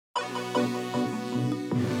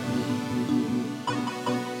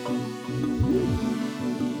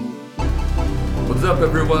What's up,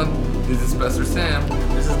 everyone? This is Pastor Sam,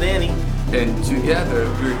 This is Danny. and together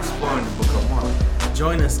we're exploring the book of Mark.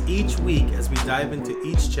 Join us each week as we dive into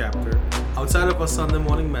each chapter outside of our Sunday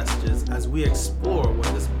morning messages as we explore what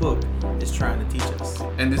this book is trying to teach us.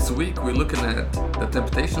 And this week we're looking at the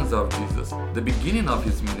temptations of Jesus, the beginning of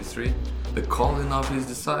his ministry, the calling of his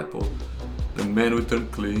disciple, the man with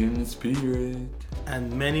unclean spirit.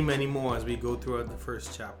 And many, many more as we go throughout the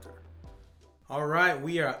first chapter. All right,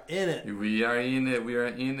 we are in it. We are in it.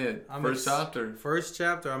 First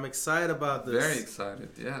chapter. I'm excited about this. Very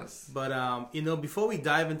excited, yes. But before we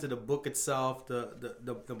dive into the book itself,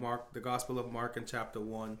 the Gospel of Mark in chapter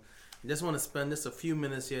 1, I just want to spend just a few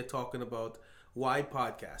minutes here talking about why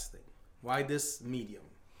podcasting, why this medium.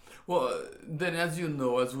 Well, then, as you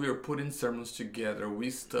know, as we are putting sermons together, we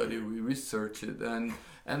study, we research it, and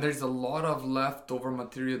there's a lot of leftover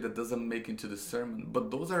material that doesn't make into the sermon.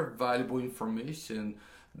 But those are valuable information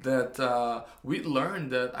that we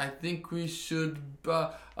learned that I think we should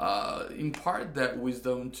impart that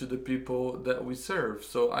wisdom to the people that we serve.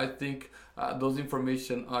 So I think those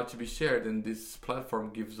information ought to be shared, and this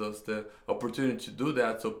platform gives us the opportunity to do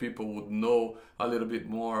that, so people would know a little bit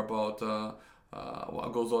more about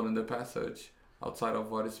what goes on in the passage outside of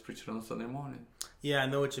what is preached on Sunday morning. Yeah, I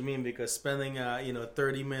know what you mean, because spending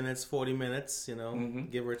 30 minutes, 40 minutes,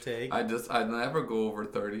 give or take. I never go over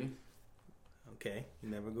 30. Okay, he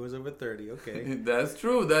never goes over 30. Okay.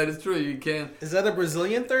 That is true. You can't. Is that a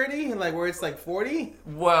Brazilian 30? Like where it's like 40?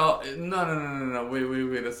 Well, no.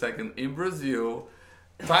 Wait a second. In Brazil,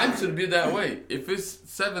 time should be that way. If it's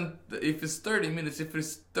 30 minutes, if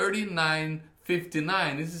it's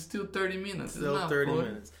 39:59, this is still 30 minutes. Still 30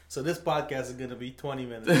 minutes. So this podcast is going to be 20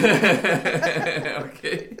 minutes.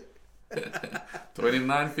 Okay.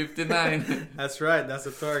 29:59. That's right. That's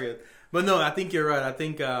the target. But no, I think you're right. I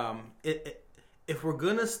think if we're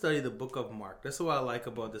going to study the book of Mark, that's what I like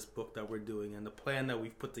about this book that we're doing and the plan that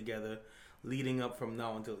we've put together leading up from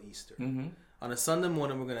now until Easter. Mm-hmm. On a Sunday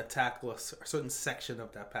morning, we're going to tackle a certain section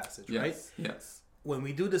of that passage, right? Yes. When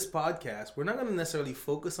we do this podcast, we're not going to necessarily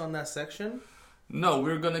focus on that section. No,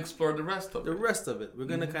 we're going to explore the rest of it. We're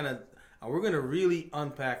going to we're going to really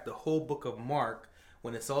unpack the whole book of Mark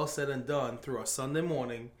when it's all said and done through our Sunday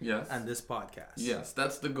morning and this podcast. Yes,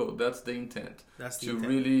 that's the goal. That's the intent. To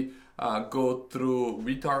really go through,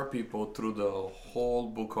 with our people, through the whole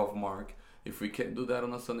book of Mark. If we can't do that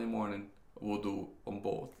on a Sunday morning, we'll do on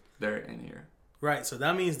both, there and here. Right, so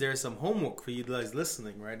that means there's some homework for you guys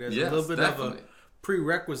listening, right? There's a little bit definitely. of a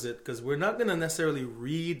prerequisite, because we're not going to necessarily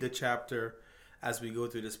read the chapter as we go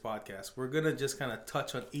through this podcast. We're going to just kind of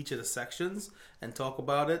touch on each of the sections and talk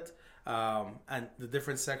about it. And the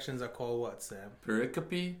different sections are called what, Sam?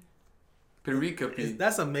 Pericope.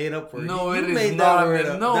 That's a made-up word. No, it is not. It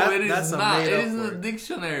is not. It is in the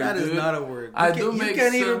dictionary. That dude. is not a word. You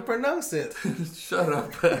can't even pronounce it. Shut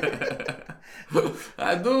up.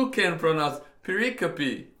 Can't pronounce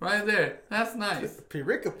pericope right there. That's nice.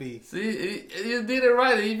 Pericope. See, you did it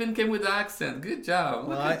right. It even came with the accent. Good job.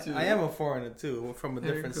 Well, I am a foreigner too, from a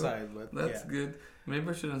different side, but that's good. Maybe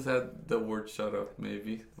I shouldn't have said the word "shut up."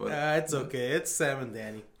 Maybe, but it's okay. It's Sam and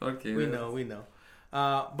Danny. Okay, we know.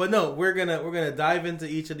 But no, we're gonna dive into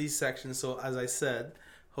each of these sections. So as I said,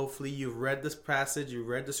 hopefully you've read this passage, you've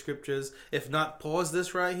read the scriptures. If not, pause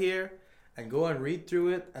this right here and go and read through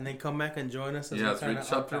it, and then come back and join us. Yes, read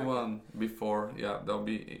chapter 1 before. Yeah, that'll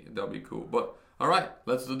be cool. But all right,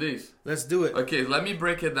 let's do this. Let's do it. Okay, let me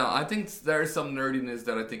break it down. I think there is some nerdiness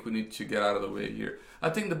that I think we need to get out of the way here. I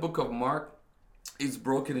think the book of Mark is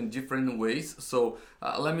broken in different ways. So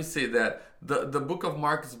let me say that the book of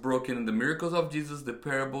Mark is broken in the miracles of Jesus, the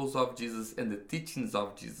parables of Jesus, and the teachings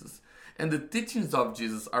of Jesus. And the teachings of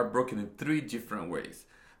Jesus are broken in 3 different ways: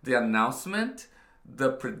 the announcement,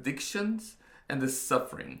 the predictions, and the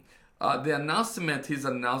suffering. The announcement, he's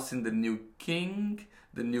announcing the new king,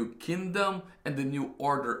 the new kingdom, and the new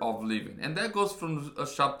order of living. And that goes from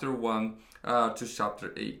chapter 1 to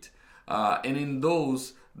chapter 8. And in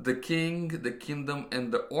those, the king, the kingdom,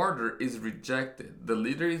 and the order is rejected. The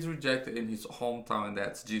leader is rejected in his hometown, and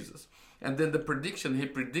that's Jesus. And then the prediction, he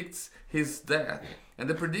predicts his death. And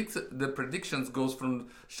the predictions goes from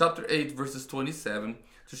chapter 8 verses 27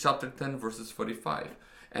 to chapter 10 verses 45.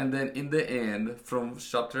 And then in the end, from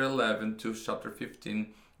chapter 11 to chapter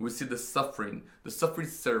 15, we see the suffering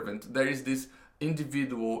servant. There is this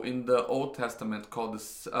individual in the Old Testament called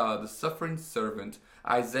the suffering servant.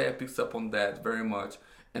 Isaiah picks up on that very much,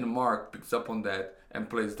 and Mark picks up on that and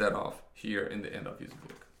plays that off here in the end of his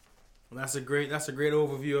book. Well, that's a great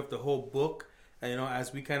overview of the whole book. And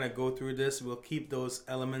as we kind of go through this, we'll keep those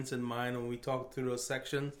elements in mind when we talk through those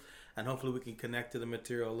sections. and hopefully we can connect to the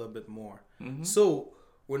material a little bit more. Mm-hmm. So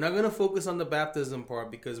we're not going to focus on the baptism part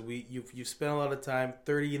because you've spent a lot of time,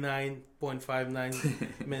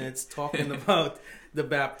 39.59 minutes talking about the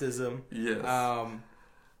baptism. Yes.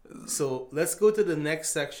 So let's go to the next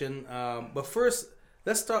section. But first,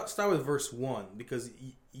 let's start with verse 1 because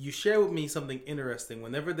you share with me something interesting.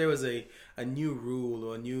 Whenever there was a new rule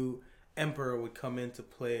or a new emperor would come into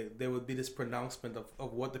play, there would be this pronouncement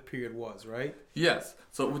of what the period was, right? Yes.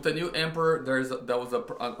 So with the new emperor, there was a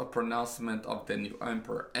pronouncement of the new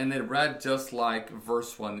emperor, and it read just like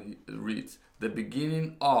verse 1 reads: the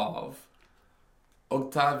beginning of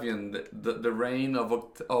Octavian, the reign of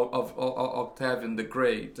Octavian the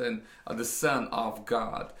Great, and the Son of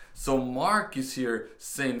God. So Mark is here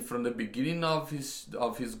saying from the beginning of his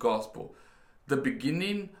gospel, the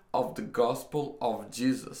beginning of the gospel of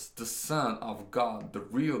Jesus, the Son of God, the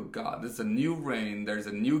real God. There's a new reign, there's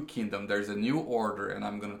a new kingdom, there's a new order, and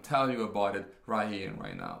I'm going to tell you about it right here and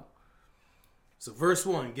right now. So verse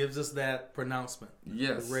 1 gives us that pronouncement.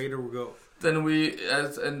 Yes. Ready to go. Then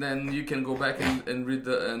then you can go back and read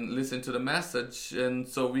and listen to the message, and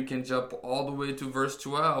so we can jump all the way to verse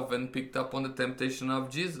 12 and picked up on the temptation of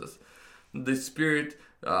Jesus. The Spirit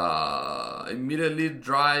immediately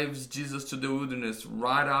drives Jesus to the wilderness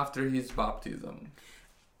right after his baptism.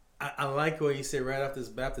 I like what you say right after his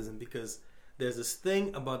baptism because there's this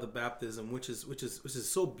thing about the baptism which is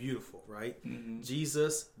so beautiful, right? Mm-hmm.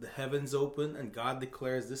 Jesus, the heavens open and God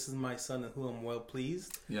declares, "This is my Son in whom I'm well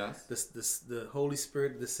pleased." Yes. The Holy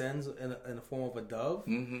Spirit descends in the form of a dove,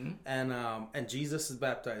 Mm-hmm. and Jesus is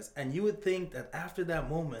baptized. And you would think that after that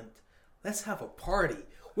moment, let's have a party.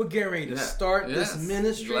 We're getting ready to start this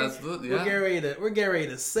ministry. Let's do it, yeah. We're getting ready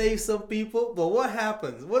to save some people. But what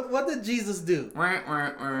happens? What did Jesus do?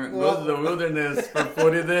 Go to the wilderness for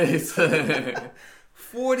 40 days.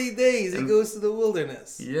 40 days he goes to the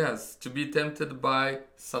wilderness. Yes, to be tempted by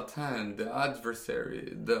Satan, the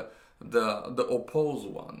adversary, the opposed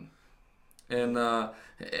one. And I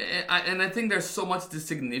think there's so much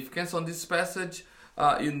significance on this passage.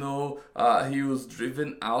 He was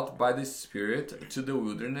driven out by the Spirit to the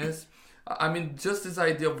wilderness. I mean, just this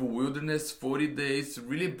idea of wilderness, 40 days,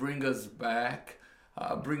 really bring us back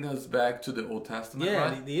to the Old Testament, yeah,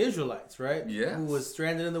 right? the Israelites, right? Yes. Who was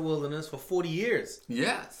stranded in the wilderness for 40 years.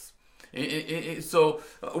 Yes. So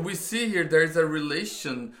we see here there's a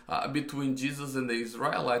relation between Jesus and the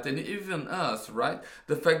Israelites and even us, right?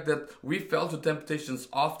 The fact that we fell to temptations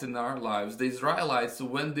often in our lives. The Israelites,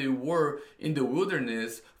 when they were in the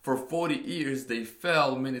wilderness for 40 years, they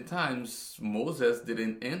fell many times. Moses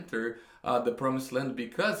didn't enter the promised land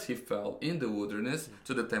because he fell in the wilderness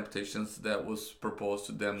to the temptations that was proposed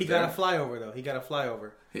to them. He got a flyover though. He got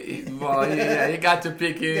to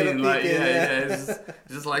pick in. It's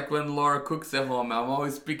just like when Laura cooks at home. I'm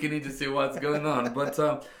always peeking in to see what's going on. But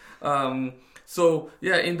the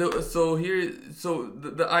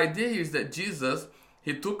idea is that Jesus,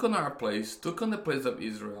 he took on our place, took on the place of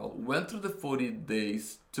Israel, went through the 40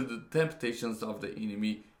 days to the temptations of the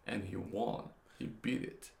enemy, and he won. He beat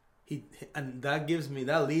it. And that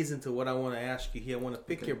leads into what I want to ask you here. I want to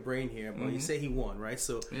pick your brain here. But you say he won, right?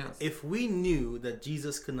 So if we knew that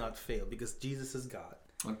Jesus could not fail because Jesus is God,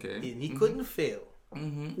 okay, and he couldn't fail,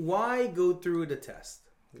 why go through the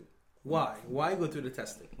test? Why go through the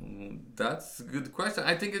testing? That's a good question.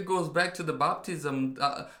 I think it goes back to the baptism,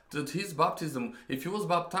 to his baptism. If he was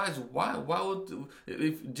baptized, why would,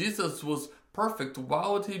 if Jesus was perfect, why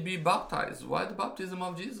would he be baptized? Why the baptism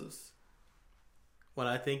of Jesus? Well,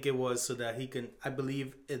 I think it was so that he can. I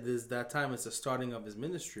believe it is that time. It's the starting of his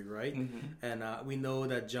ministry, right? Mm-hmm. And we know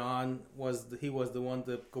that John was the one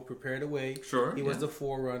to go prepare the way. Sure, he was the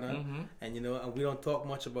forerunner, and and we don't talk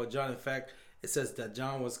much about John. In fact, it says that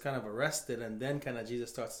John was kind of arrested, and then kind of Jesus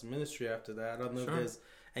starts his ministry after that. I don't know if there's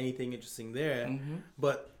anything interesting there,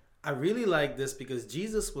 but I really like this because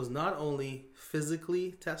Jesus was not only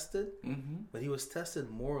physically tested, but he was tested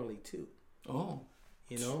morally too. Oh.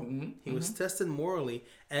 He was tested morally,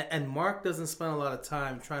 and Mark doesn't spend a lot of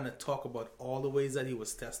time trying to talk about all the ways that he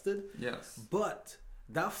was tested. Yes. But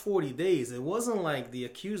that 40 days, it wasn't like the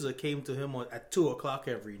accuser came to him at 2:00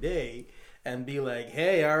 every day and be like,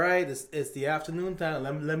 "Hey, all right, it's the afternoon time.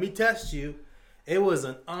 Let me test you." It was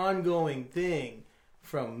an ongoing thing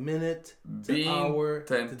from minute to hour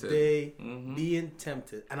to day, being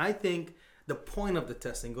tempted. And I think the point of the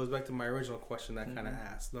testing goes back to my original question that I kind of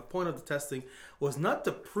asked. The point of the testing was not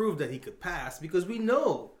to prove that he could pass, because we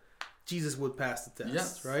know Jesus would pass the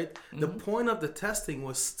test, right? The point of the testing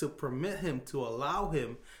was to permit him, to allow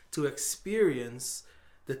him to experience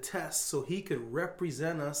the test so he could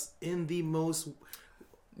represent us in the most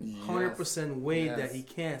 100% way that he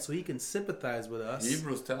can, so he can sympathize with us.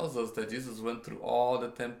 Hebrews tells us that Jesus went through all the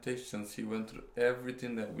temptations. He went through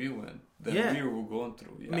everything that we we were going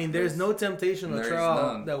through. I mean, there's no temptation or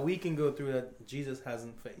trial that we can go through that Jesus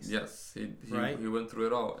hasn't faced. Yes, he went through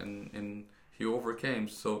it all, and he overcame,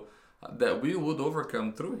 so that we would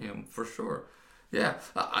overcome through him, for sure. Yeah,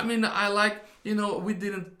 I mean, I like, we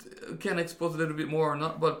can expose a little bit more or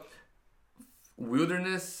not, but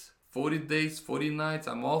wilderness, 40 days, 40 nights.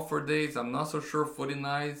 I'm all for days. I'm not so sure 40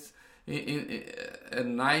 nights at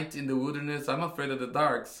night in the wilderness. I'm afraid of the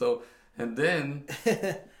dark. So, and then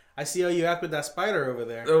I see how you act with that spider over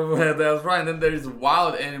there. Oh, that's right. And then there is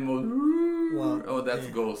wild animals. Well, that's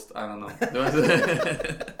ghost. I don't know.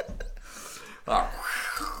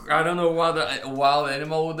 I don't know what wild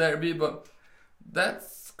animal would there be, but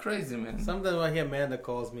that's crazy, man. Sometimes when I hear Amanda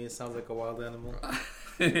calls me, it sounds like a wild animal.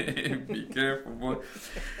 Be careful, boy.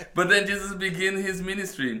 But then Jesus began his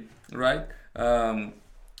ministry, right?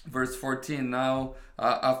 Verse 14. Now,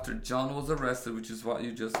 after John was arrested, which is what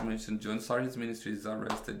you just mentioned, John started his ministry, is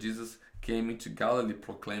arrested. Jesus came into Galilee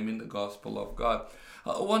proclaiming the gospel of God.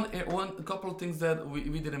 A couple of things that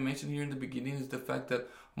we didn't mention here in the beginning is the fact that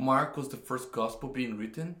Mark was the first gospel being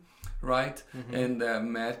written, right? Mm-hmm.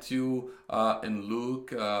 And Matthew and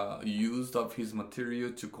Luke used of his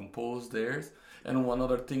material to compose theirs. And one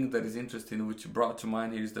other thing that is interesting, which brought to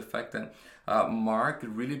mind here, is the fact that Mark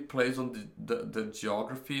really plays on the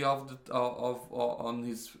geography of on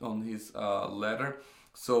his letter.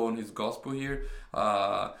 So on his gospel here,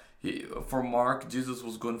 for Mark, Jesus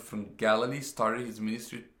was going from Galilee, started his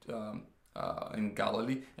ministry in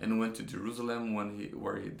Galilee, and went to Jerusalem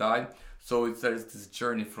where he died. So there's this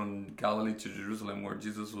journey from Galilee to Jerusalem where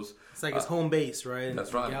Jesus was. It's like his home base, right?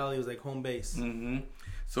 That's right. Galilee was like home base. Mm-hmm.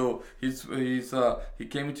 So he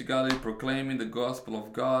came into Galilee proclaiming the gospel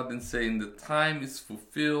of God and saying, the time is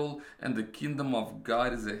fulfilled and the kingdom of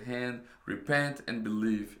God is at hand. Repent and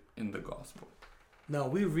believe in the gospel. Now,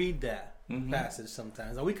 we read that passage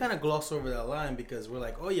sometimes, and we kind of gloss over that line because we're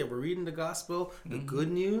like, oh yeah, we're reading the gospel, the good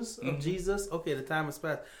news of Jesus. Okay, the time has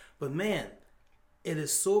passed. But man, it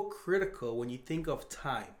is so critical when you think of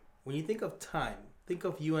time. When you think of time, think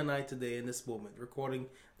of you and I today in this moment, recording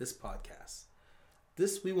this podcast.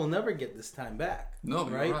 We will never get this time back. No,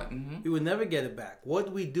 right? You're right. Mm-hmm. We will never get it back.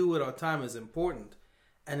 What we do with our time is important.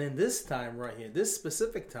 And in this time right here, this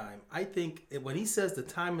specific time, I think when he says the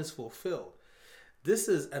time is fulfilled,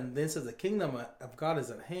 and then says the kingdom of God is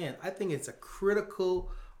at hand, I think it's a critical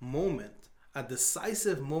moment, a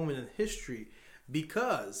decisive moment in history,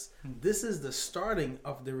 because this is the starting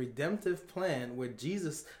of the redemptive plan where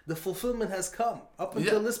Jesus, the fulfillment has come. Up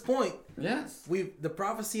until this point, yes, the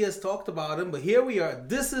prophecy has talked about him, but here we are.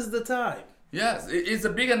 This is the time. Yes, it's a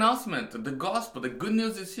big announcement. The gospel, the good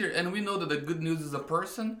news is here, and we know that the good news is a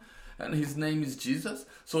person, and his name is Jesus.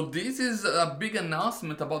 So this is a big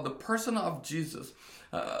announcement about the person of Jesus,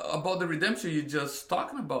 about the redemption you're just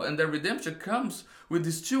talking about, and the redemption comes with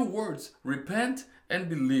these two words: repent and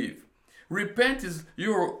believe. Repent is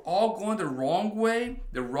you're all going the wrong way,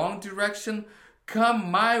 the wrong direction. Come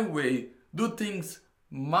my way, do things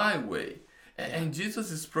my way. And Jesus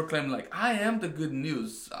is proclaiming, like, I am the good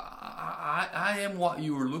news. I am what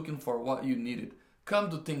you were looking for, what you needed. Come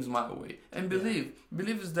do things my way. And believe.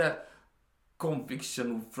 Believe is that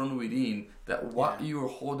conviction from within that what you are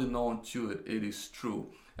holding on to, it is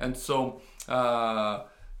true. And so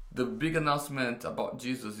the big announcement about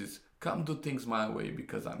Jesus is, come do things my way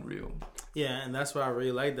because I'm real. Yeah, and that's why I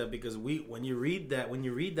really like that, because when you read that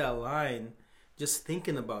line, just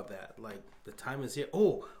thinking about that, like, the time is here.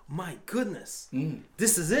 Oh my goodness,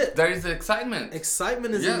 this is it. There is excitement.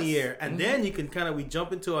 Excitement is in the air, and then you can we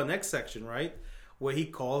jump into our next section, right, where he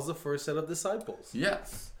calls the first set of disciples.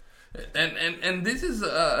 Yes, and this is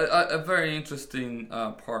a very interesting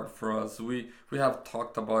part for us. We have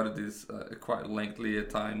talked about this quite lengthily at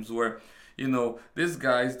times, where these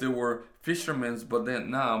guys, they were fishermen, but then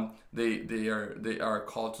now they are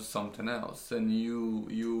called to something else, and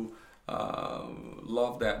you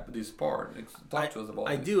love this part. Talk to us about it.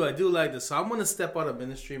 I do like this. So I'm going to step out of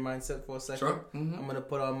ministry mindset for a second. Sure. Mm-hmm. I'm going to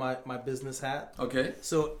put on my business hat. Okay.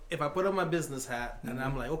 So if I put on my business hat and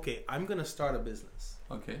I'm like, okay, I'm going to start a business.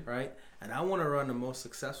 Okay. Right? And I want to run the most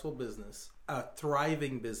successful business, a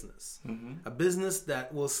thriving business, a business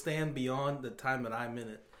that will stand beyond the time that I'm in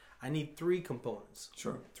it. I need 3 components.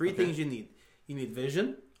 Sure. 3 things you need. You need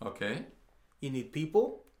vision. Okay. You need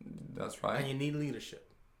people. That's right. And you need leadership.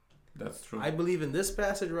 That's true. I believe in this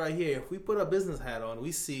passage right here, if we put a business hat on,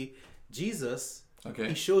 we see Jesus Okay.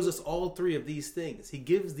 He shows us all three of these things. He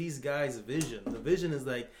gives these guys vision. The vision is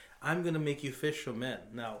like, I'm gonna make you fish for men.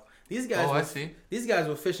 Now, these guys I see. These guys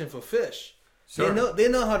were fishing for fish. Sure. They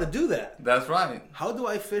know how to do that. That's right. How do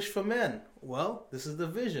I fish for men? Well, this is the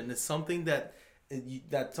vision. It's something that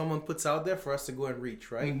someone puts out there for us to go and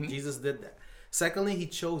reach, right? Mm-hmm. Jesus did that. Secondly, he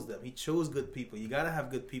chose them. He chose good people. You got to have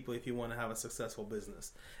good people if you want to have a successful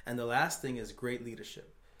business. And the last thing is great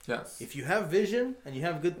leadership. Yes. If you have vision and you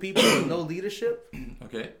have good people with no leadership,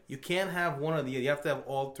 Okay. you can't have one or the other. You have to have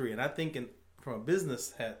all three. And I think from a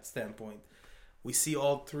business standpoint, we see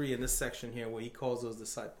all three in this section here where he calls those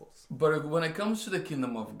disciples. But when it comes to the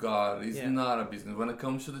kingdom of God, it's Yeah. not a business. When it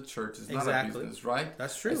comes to the church, it's not a Exactly. business, right?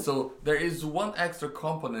 That's true. And so there is one extra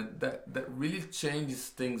component that really changes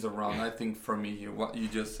things around, I think, for me here, what you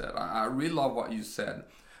just said. I really love what you said.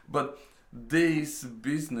 But this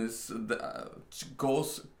business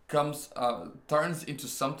turns into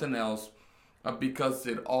something else because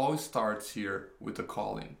it always starts here with the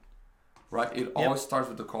calling. Right? It always starts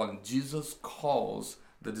with the calling. Jesus calls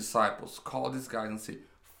the disciples, call these guys and say,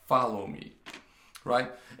 follow me. Right?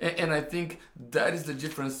 And I think that is the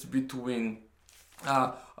difference between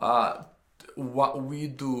what we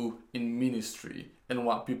do in ministry and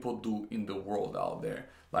what people do in the world out there.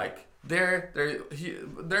 Like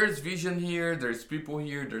there's vision here, there's people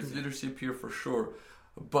here, there's leadership here for sure.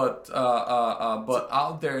 But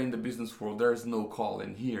out there in the business world, there's no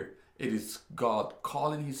calling here. It is God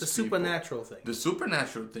calling his people. The supernatural thing. The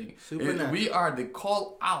supernatural thing. Supernatural. We are the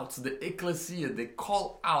call outs, the ecclesia, the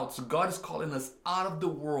call outs. God is calling us out of the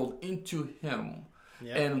world into him.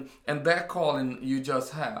 Yeah. And that calling you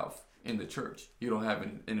just have in the church. You don't have it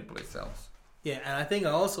any place else. Yeah, and I think I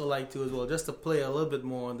also like to as well, just to play a little bit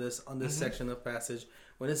more on this section of passage,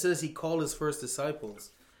 when it says he called his first disciples,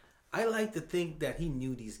 I like to think that he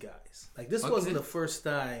knew these guys. Like this wasn't the first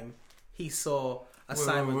time he saw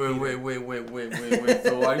Simon Peter. Wait.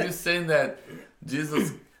 So are you saying that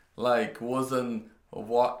Jesus wasn't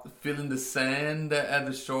feeling the sand at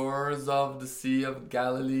the shores of the Sea of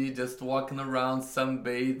Galilee, just walking around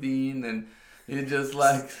sunbathing, and he just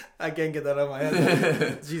I can't get that out of my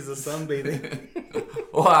head. Jesus sunbathing.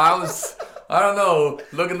 Well, I don't know,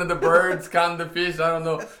 looking at the birds, counting the fish, I don't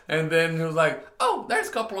know. And then he was like, oh, there's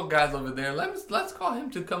a couple of guys over there. Let's call him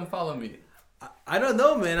to come follow me. I don't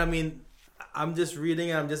know, man. I mean, I'm just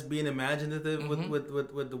reading. I'm just being imaginative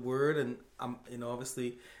with the word, and I'm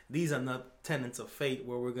obviously these are not tenets of fate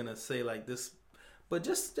where we're gonna say like this, but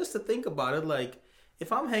just to think about it, like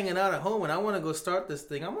if I'm hanging out at home and I want to go start this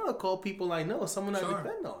thing, I'm gonna call people I know, someone I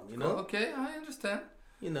depend on. Okay, I understand.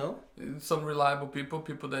 Some reliable people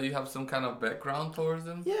that you have some kind of background towards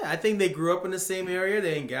them. Yeah, I think they grew up in the same area.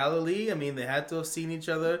 They're in Galilee. I mean, they had to have seen each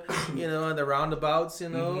other, at the roundabouts.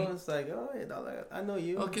 It's like, oh, hey, I know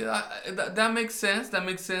you. Okay, that makes sense. That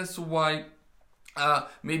makes sense why,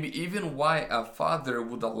 maybe even why a father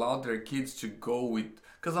would allow their kids to go with,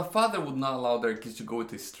 because a father would not allow their kids to go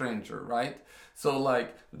with a stranger, right? So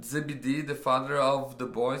like Zebedee, the father of the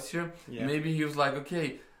boys here, maybe he was like,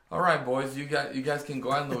 okay, all right, boys, you guys can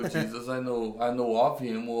go. I know Jesus. I know of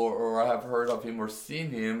him, or I have heard of him or seen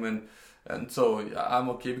him, and so I'm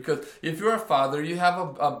okay. Because if you're a father, you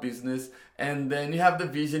have a business, and then you have the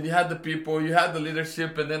vision, you have the people, you have the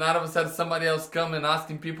leadership, and then out of a sudden somebody else come and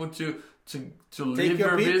asking people to leave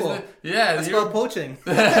your business. Yeah, that's called poaching.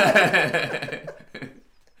 You're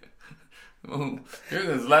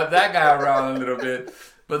gonna slap that guy around a little bit.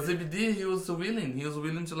 But Zebedee, he was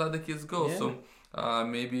willing to let the kids go. Yeah. So.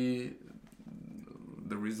 Maybe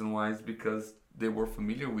the reason why is because they were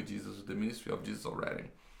familiar with Jesus, with the ministry of Jesus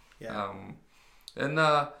already. Yeah.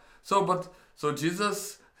 So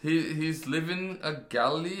Jesus, he's living in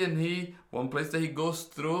Galilee, and one place that he goes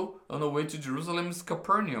through on the way to Jerusalem is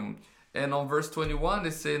Capernaum. And on verse 21, they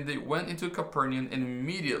say they went into Capernaum, and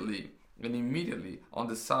immediately on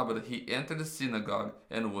the Sabbath he entered the synagogue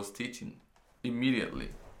and was teaching. Immediately.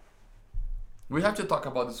 We have to talk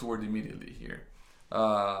about this word immediately here.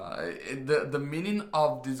 The meaning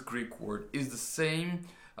of this Greek word is the same,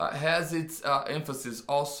 has its emphasis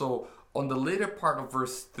also on the later part of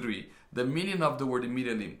verse 3. The meaning of the word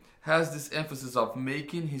immediately has this emphasis of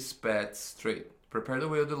making his path straight. Prepare the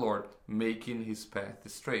way of the Lord, making his path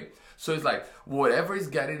straight. So it's like, whatever is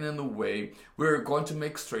getting in the way, we're going to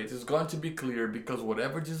make straight. It's going to be clear, because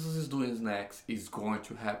whatever Jesus is doing next is going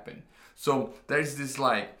to happen. So there's this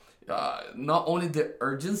not only the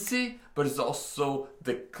urgency, but it's also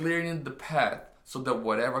the clearing the path so that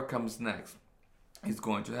whatever comes next is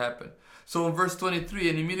going to happen. So in verse 23,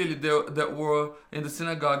 and immediately there were in the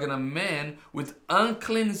synagogue and a man with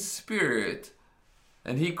unclean spirit,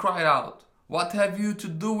 and he cried out, What have you to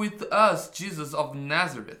do with us, Jesus of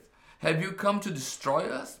Nazareth? Have you come to destroy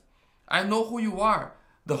us? I know who you are,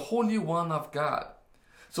 the Holy One of God.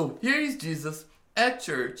 So here is Jesus at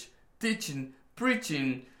church, teaching,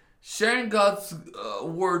 preaching, sharing God's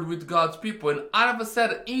word with God's people. And out of a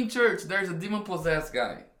sudden, in church, there's a demon-possessed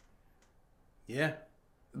guy. Yeah.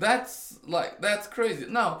 That's crazy.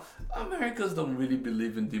 Now, Americans don't really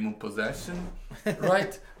believe in demon possession,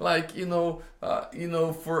 right? Like,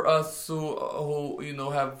 for us who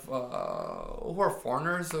have who are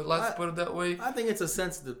foreigners, let's put it that way. I think it's a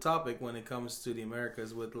sensitive topic when it comes to the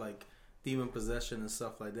Americas with like demon possession and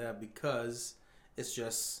stuff like that, because it's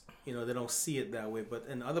just, they don't see it that way. But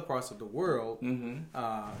in other parts of the world,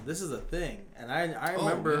 this is a thing. And I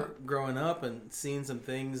remember growing up and seeing some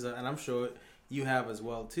things, and I'm sure you have as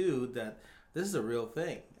well too, that this is a real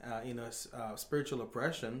thing. Spiritual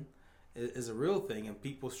oppression is a real thing, and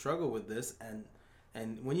people struggle with this.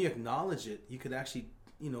 And when you acknowledge it, you could actually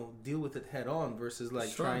deal with it head on versus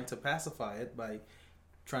like trying to pacify it by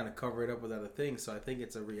trying to cover it up with other things. So I think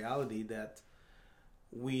it's a reality that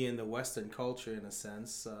we in the Western culture, in a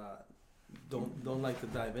sense, don't like to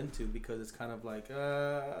dive into, because it's kind of like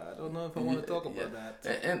I don't know if I want to talk about that.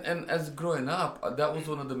 And as growing up, that was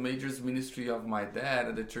one of the major ministry of my dad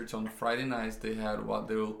at the church. On Friday nights, they had what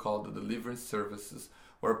they will call the deliverance services,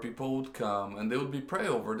 where people would come and they would be prayed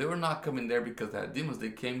over. They were not coming there because they had demons.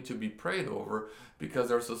 They came to be prayed over because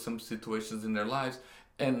there were some situations in their lives.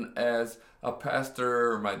 And as a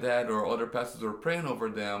pastor or my dad or other pastors were praying over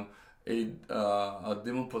them, a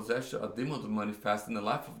demon possession, a demon would manifest in the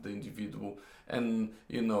life of the individual, and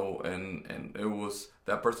and it was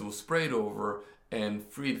that person was prayed over and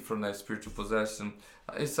freed from that spiritual possession.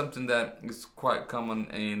 It's something that is quite common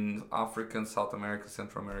in Africa and South America,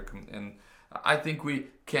 Central America, and I think we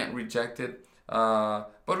can't reject it. But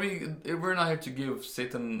we're not here to give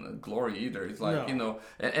Satan glory either. It's like,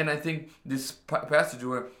 and I think this passage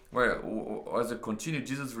where as it continued,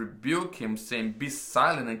 Jesus rebuked him, saying, "Be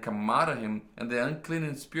silent and come out of him." And the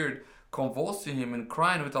unclean spirit, convulsing him and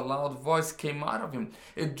crying with a loud voice, came out of him.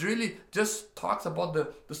 It really just talks about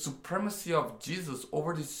the supremacy of Jesus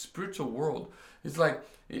over the spiritual world. It's like,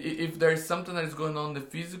 if there's something that is going on in the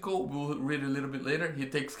physical, we'll read a little bit later, he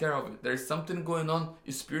takes care of it. There's something going on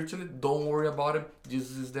spiritually, don't worry about it.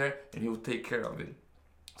 Jesus is there and he will take care of it.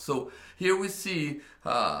 So here we see,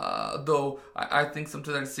 though, I think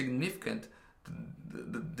something that is significant,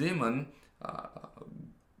 the demon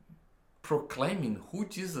proclaiming who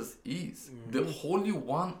Jesus is, the Holy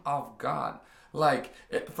One of God. Like,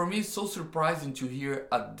 for me, it's so surprising to hear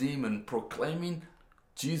a demon proclaiming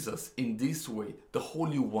Jesus in this way, the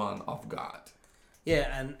Holy One of God.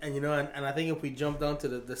 Yeah, and I think if we jump down to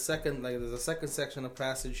the second, like there's a second section of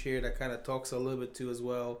passage here that kind of talks a little bit too as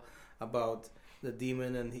well about the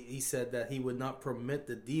demon, and he said that he would not permit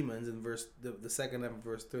the demons in the second half of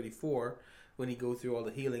verse 34 when he go through all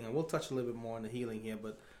the healing, and we'll touch a little bit more on the healing here,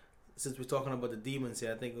 but since we're talking about the demons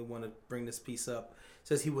here, I think we want to bring this piece up. It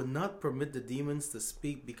says he would not permit the demons to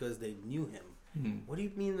speak because they knew him. What do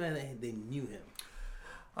you mean by they knew him?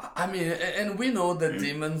 I mean, and we know that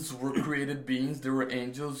demons were created beings. They were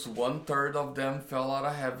angels. 1/3 of them fell out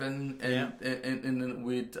of heaven, and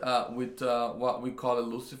with what we call a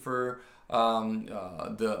Lucifer,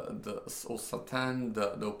 Satan,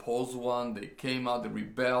 the opposed one. They came out, they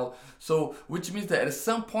rebelled. So, which means that at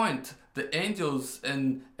some point, the angels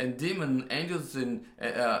and demon angels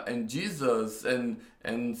and Jesus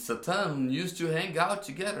and Satan used to hang out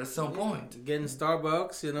together at some point. Getting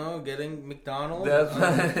Starbucks, getting McDonald's. That's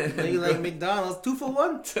right. They like McDonald's 2 for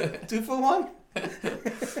 1. 2 for 1.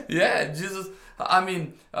 Yeah, Jesus. I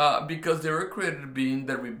mean, because they were created being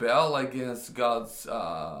that rebel against God's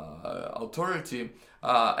authority.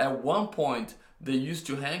 At one point, they used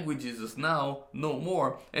to hang with Jesus. Now, no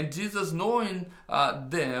more. And Jesus knowing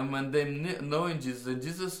them and them knowing Jesus, and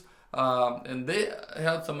Jesus, and they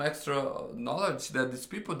had some extra knowledge that these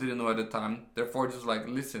people didn't know at the time. Therefore, just like,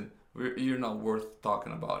 listen, you're not worth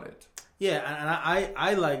talking about it. Yeah, and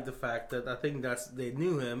I like the fact that I think they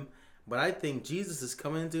knew him. But I think Jesus is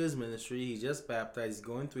coming into his ministry. He's just baptized. He's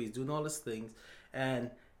going through. He's doing all these things, and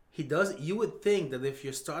he does. You would think that if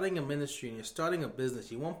you're starting a ministry and you're starting a business,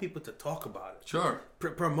 you want people to talk about it. Sure.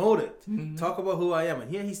 Promote it. Mm-hmm. Talk about who I am. And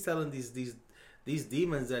here he's telling these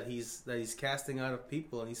demons that he's casting out of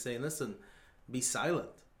people, and he's saying, "Listen, be silent.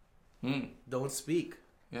 Don't speak."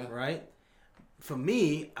 Yeah. Right. For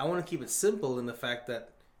me, I want to keep it simple in the fact that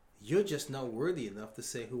you're just not worthy enough to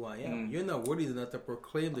say who I am. You're not worthy enough to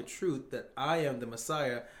proclaim the truth that I am the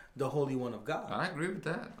Messiah, the Holy One of God. I agree with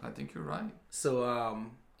that. I think you're right. So,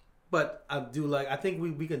 but I think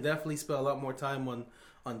we can definitely spend a lot more time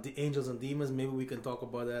on the angels and demons. Maybe we can talk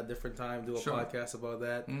about that at a different time. Do a Sure. podcast about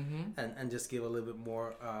that, Mm-hmm. and just give a little bit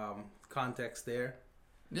more context there.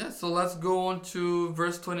 Yeah, so let's go on to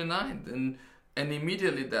verse 29. And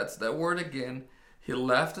immediately, that's that word again, he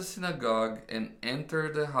left the synagogue and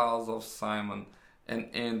entered the house of Simon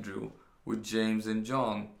and Andrew with James and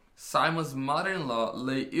John. Simon's mother-in-law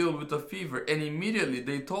lay ill with a fever, and immediately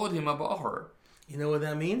they told him about her. You know what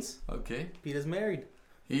that means? Okay. Peter's married.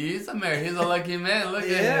 He is a man. He's a lucky man. Look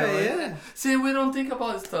Yeah, at him. yeah. See, we don't think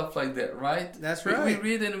about stuff like that, right? That's We right.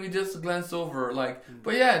 read and we just glance over, like,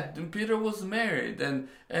 but yeah, Peter was married, and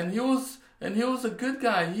he was a good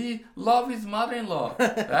guy. He loved his mother-in-law.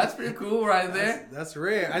 That's pretty cool, right there. That's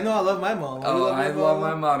rare. I know. I love my mom. Oh, I your love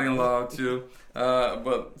my mom? mother-in-law too,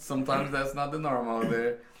 but sometimes that's not the normal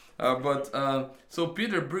there. So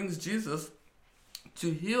Peter brings Jesus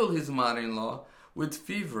to heal his mother-in-law with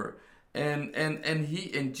fever, and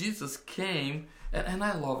Jesus came, and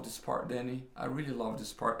I love this part, Danny. I really love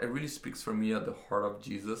this part. It really speaks for me at the heart of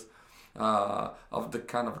Jesus, of the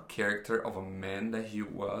kind of character of a man that he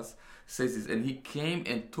was. It says this, and he came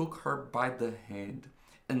and took her by the hand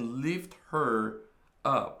and lifted her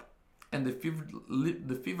up, and the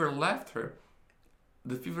fever left her.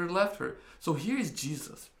 The fever left her. So here is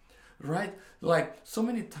Jesus, right? Like so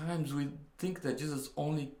many times we think that Jesus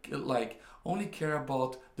only care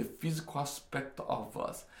about the physical aspect of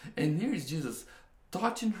us, and here is Jesus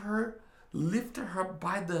touching her, lifting her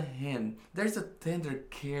by the hand. There's a tender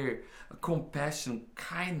care, a compassion,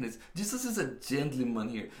 kindness. Jesus is a gentleman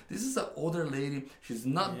here. This is an older lady. She's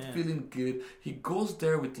not feeling good. He goes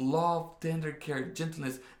there with love, tender care,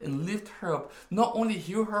 gentleness, and lift her up. Not only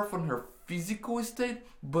heal her from her physical state,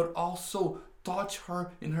 but also touch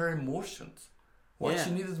her in her emotions. What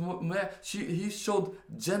she needed more. He showed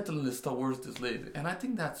gentleness towards this lady, and I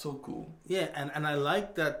think that's so cool. Yeah, and I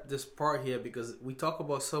like that this part here because we talk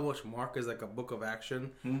about so much Mark as like a book of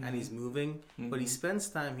action, and he's moving, but he spends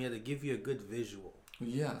time here to give you a good visual.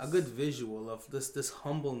 Yes. A good visual of this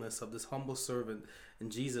humbleness of this humble servant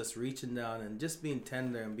and Jesus reaching down and just being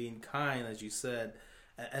tender and being kind, as you said.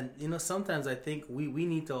 And you know, sometimes I think we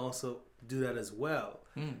need to also do that as well.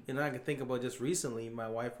 You know, I can think about just recently, my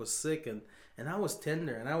wife was sick and I was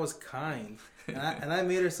tender and I was kind and I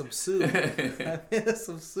made her some soup. I made her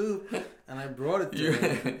some soup and I brought it to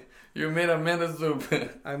her. You made Amanda soup.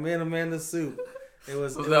 I made Amanda soup.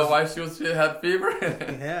 Was that why she had fever?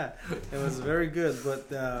 Yeah, it was very good.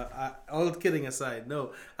 But all kidding aside,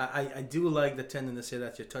 no, I do like the tenderness here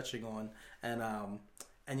that you're touching on, and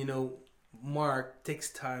you know, Mark takes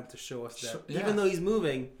time to show us that even though he's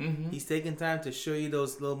moving, he's taking time to show you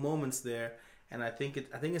those little moments there, and I think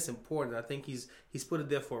it's important. I think he's put it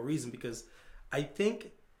there for a reason because I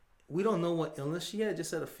think we don't know what illness she had.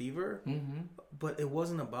 Just had a fever, but it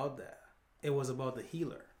wasn't about that. It was about the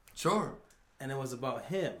healer. Sure. And it was about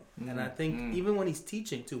him. And I think even when he's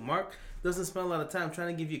teaching too, Mark doesn't spend a lot of time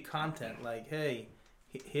trying to give you content. Like, hey,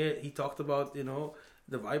 here he talked about, you know,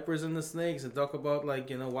 the vipers and the snakes and talk about,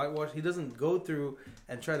 like, you know, whitewash. He doesn't go through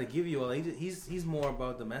and try to give you all. He's more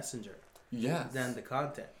about the messenger than the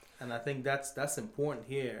content. And I think that's important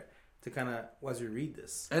here to kind of, as we read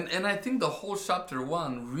this. And I think the whole chapter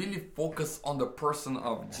 1 really focused on the person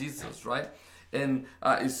of Jesus, right? And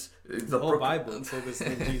it's the whole Bible focused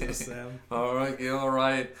on Jesus, Sam. all right.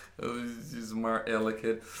 It's more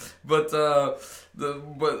elegant, but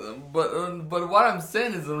what I'm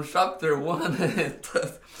saying is in chapter 1,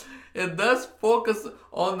 it does focus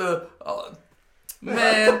on the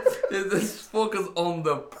it does focus on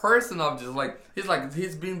the person of Jesus.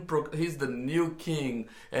 He's the new king,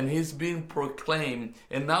 and he's being proclaimed,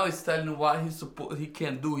 and now he's telling what he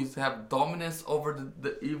can do. He's have dominance over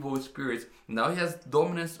the evil spirits. Now he has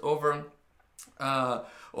dominance over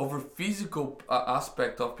physical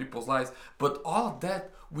aspect of people's lives, but all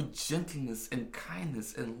that with gentleness and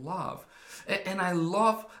kindness and love. And I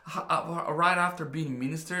love how, right after being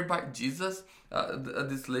ministered by Jesus,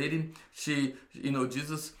 this lady,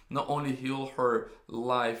 Jesus not only healed her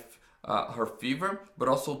life, her fever, but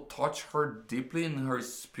also touched her deeply in her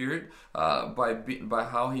spirit by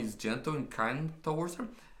how he's gentle and kind towards her.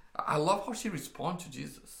 I love how she responds to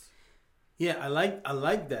Jesus. Yeah, I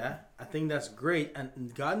like that. I think that's great.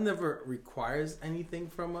 And God never requires anything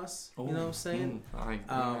from us. You know what I'm saying?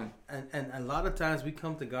 And a lot of times we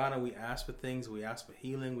come to God and we ask for things. We ask for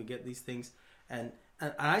healing. We get these things. And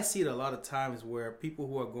I see it a lot of times where people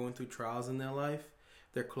who are going through trials in their life,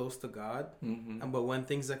 they're close to God. But when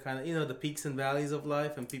things are kind of, you know, the peaks and valleys of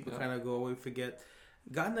life and people kind of go away, forget,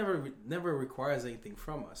 God never requires anything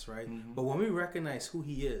from us, right? But when we recognize who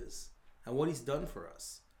he is and what he's done for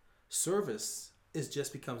us, service it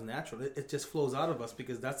just becomes natural. It just flows out of us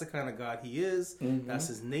because that's the kind of God He is. Mm-hmm. That's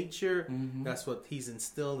His nature. Mm-hmm. That's what He's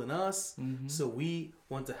instilled in us. Mm-hmm. So we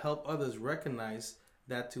want to help others recognize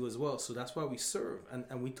that too as well. So that's why we serve.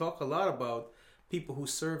 And we talk a lot about people who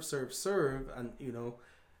serve. And, you know,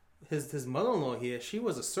 his mother-in-law here, she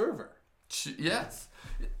was a server. Yes.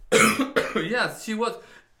 Yes, she was.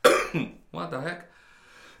 What the heck?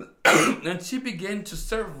 And she began to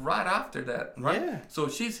serve right after that, right? Yeah. So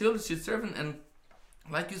she's healed, she's serving, and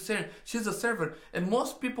like you said, she's a servant. And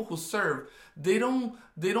most people who serve, they don't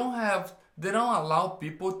allow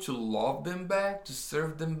people to love them back, to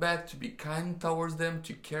serve them back, to be kind towards them,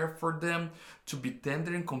 to care for them, to be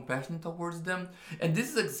tender and compassionate towards them. And this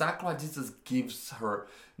is exactly what Jesus gives her.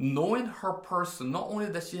 Knowing her person, not only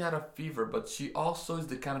that she had a fever, but she also is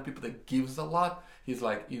the kind of people that gives a lot. He's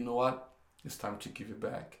like, you know what? It's time to give it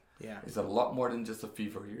back. Yeah. It's a lot more than just a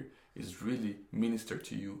fever here. It's really minister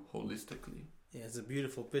to you holistically. Yeah, it's a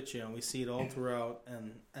beautiful picture, and we see it all throughout.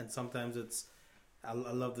 And sometimes it's, I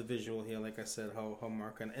love the visual here. Like I said, how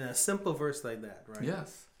Mark in a simple verse like that, right?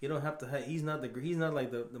 Yes. You don't have to. He's not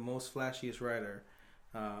like the most flashiest writer.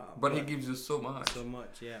 But he gives you so much. So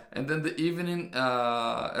much, yeah. And then the evening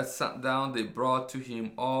at sundown, they brought to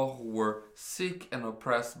him all who were sick and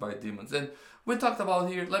oppressed by demons. And we talked about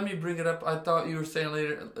here, let me bring it up. I thought you were saying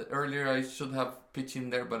earlier I should have pitched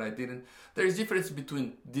in there, but I didn't. There's difference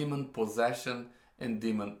between demon possession and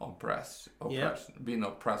demon oppression, being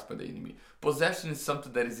oppressed by the enemy. Possession is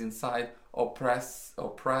something that is inside. Oppress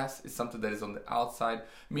is something that is on the outside,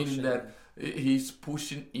 meaning that he's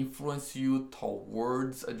pushing, influence you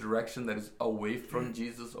towards a direction that is away from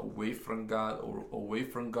Jesus, away from God, or away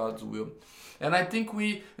from God's will. And I think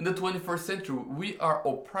we, in the 21st century, we are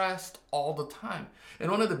oppressed all the time. And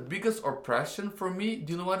one of the biggest oppression for me,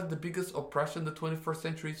 do you know what the biggest oppression the 21st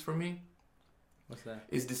century is for me? What's that?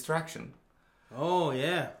 Is distraction. Oh,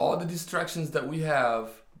 yeah. All the distractions that we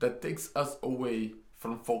have that takes us away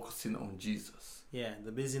from focusing on Jesus. Yeah,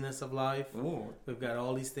 the busyness of life. Ooh. We've got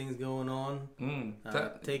all these things going on.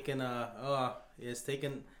 Taking our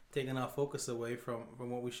focus away from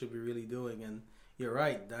what we should be really doing. And you're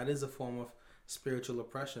right, that is a form of spiritual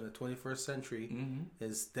oppression. The 21st century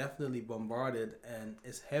is definitely bombarded and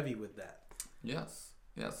is heavy with that. Yes.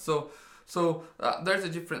 So there's a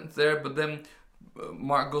difference there, but then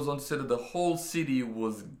Mark goes on to say that the whole city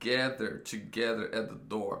was gathered together at the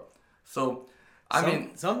door. So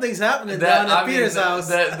something's happening down at Peter's house.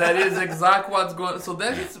 That is exactly what's going on. So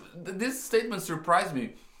this statement surprised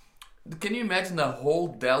me. Can you imagine the whole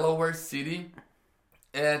Delaware city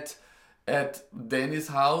at Danny's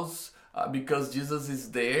house because Jesus is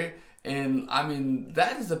there? And I mean,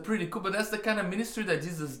 that is a pretty cool, but that's the kind of ministry that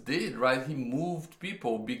Jesus did, right? He moved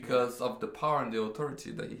people because of the power and the authority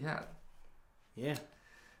that he had. Yeah.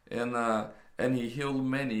 And he healed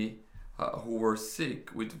many who were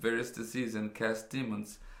sick with various diseases and cast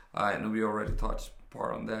demons. And we already touched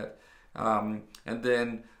part on that. And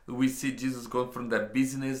then we see Jesus going from that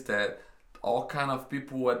business that all kind of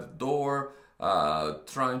people at the door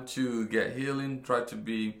trying to get healing, try to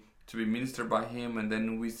be ministered by him. And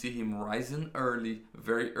then we see him rising early,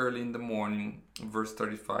 very early in the morning, verse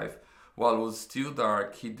 35. While it was still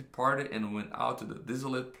dark, he departed and went out to the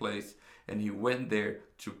desolate place, and he went there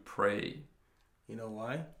to pray. You know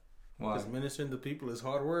why? Why? Because ministering to people is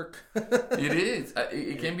hard work. It is.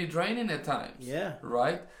 It can be draining at times. Yeah.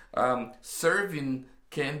 Right? Serving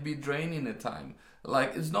can be draining at times.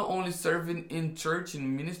 Like, it's not only serving in church,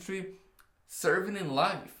 in ministry, serving in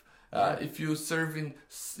life. If you're serving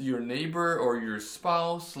your neighbor or your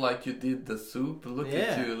spouse, like you did the soup, look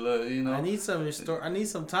at you, you know. I need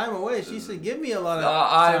some time away. She should give me a lot of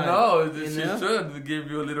time. I know. She should give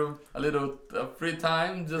you a little free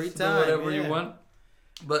time, just do whatever you want.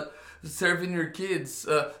 But serving your kids,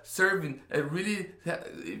 there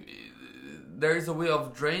is a way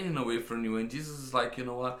of draining away from you. And Jesus is like, you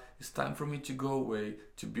know what? It's time for me to go away,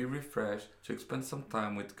 to be refreshed, to spend some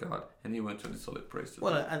time with God. And he went to the solid place.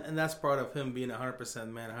 Well, and that's part of him being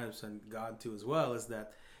 100% man, 100% God too as well, is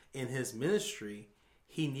that in his ministry,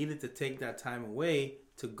 he needed to take that time away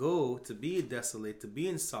to go, to be desolate, to be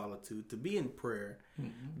in solitude, to be in prayer.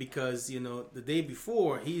 Because, you know, the day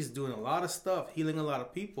before, he's doing a lot of stuff, healing a lot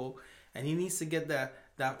of people, and he needs to get that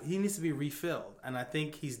he needs to be refilled. And I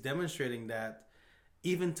think he's demonstrating that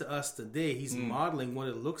even to us today. He's modeling what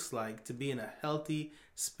it looks like to be in a healthy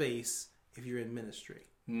space if you're in ministry,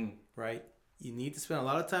 right? You need to spend a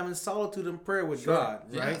lot of time in solitude and prayer with God,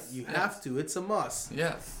 right? You have to. It's a must.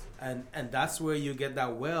 Yes. And that's where you get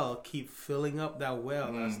that well. Keep filling up that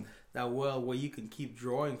well. That's that well where you can keep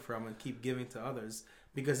drawing from and keep giving to others.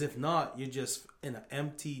 Because if not, you're just in an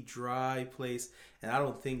empty, dry place. And I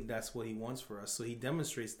don't think that's what he wants for us. So he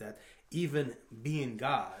demonstrates that even being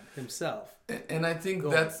God himself. And I think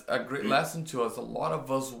that's a great lesson to us. A lot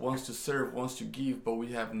of us wants to serve, wants to give, but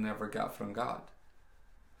we have never got from God.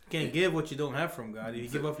 You can't give what you don't have from God. If you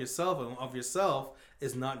give of yourself, and of yourself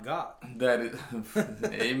is not God. That is,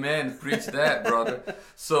 amen. Preach that, brother.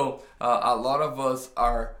 So a lot of us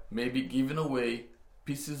are maybe giving away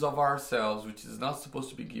pieces of ourselves, which is not supposed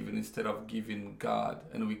to be given, instead of giving God.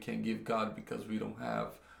 And we can't give God because we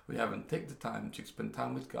haven't taken the time to spend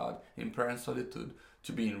time with God in prayer and solitude,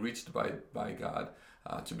 to be enriched by God,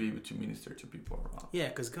 to be able to minister to people around. Yeah,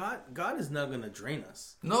 because God is not going to drain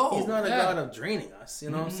us. No, He's not a God of draining us. You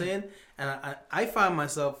know what I'm saying? And I find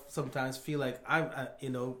myself sometimes feel like I'm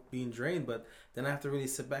being drained, but then I have to really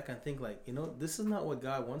sit back and think like, this is not what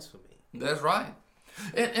God wants for me. That's right.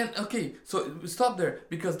 And okay, so stop there,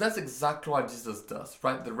 because that's exactly what Jesus does,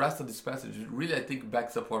 right? The rest of this passage really, I think,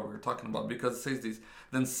 backs up what we were talking about, because it says this: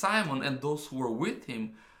 then Simon and those who were with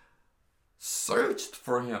him searched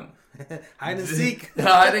for him. Hide and seek.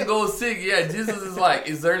 Hide and go seek. Yeah, Jesus is like,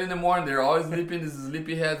 it's early in the morning, they're always sleeping, this is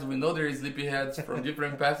sleepyheads. We know there is sleepyheads from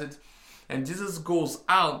different passages. And Jesus goes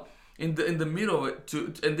out in the middle of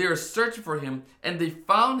it and they are searching for him, and they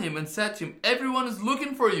found him and said to him, everyone is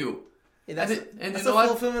looking for you. Yeah, that's a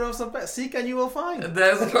fulfillment of some seek and you will find.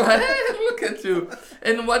 That's right. Look at you.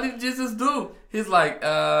 And what did Jesus do? He's like,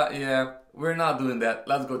 yeah, we're not doing that.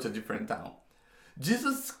 Let's go to a different town.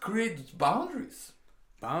 Jesus creates boundaries.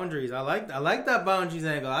 Boundaries. I like that boundaries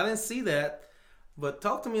angle. I didn't see that. But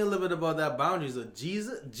talk to me a little bit about that boundaries. Of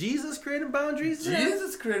Jesus created boundaries?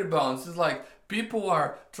 Jesus created boundaries. It's like, people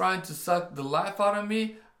are trying to suck the life out of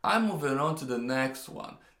me. I'm moving on to the next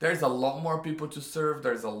one. There's a lot more people to serve.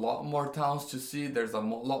 There's a lot more towns to see. There's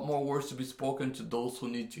lot more words to be spoken to those who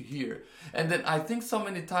need to hear. And then I think so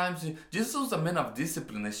many times, Jesus was a man of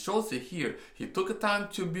discipline. It shows it here. He took a time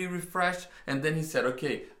to be refreshed, and then he said,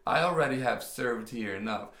 okay, I already have served here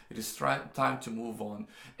enough. It is time to move on.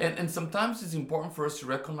 And sometimes it's important for us to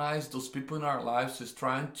recognize those people in our lives who's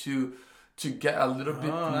trying to get a little bit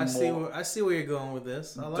more. I see where you're going with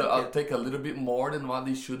this. I like it. Take a little bit more than what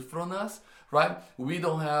they should from us. Right? We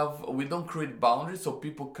don't create boundaries, so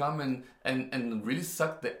people come and really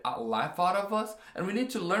suck the life out of us. And we need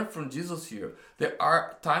to learn from Jesus here. There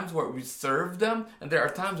are times where we serve them, and there are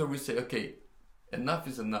times where we say, okay, enough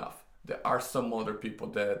is enough. There are some other people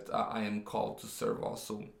that I am called to serve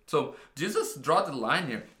also. So Jesus draw the line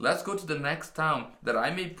here. Let's go to the next town, that I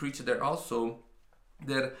may preach there also.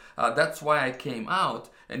 That's why I came out.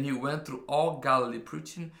 And he went through all Galilee,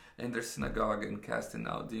 preaching in their synagogue and casting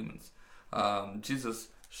out demons. Jesus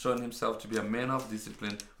showing himself to be a man of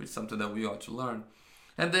discipline, which is something that we ought to learn.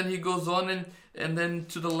 And then he goes on and then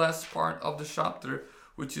to the last part of the chapter,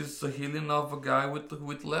 which is the healing of a guy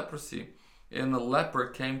with leprosy. And a leper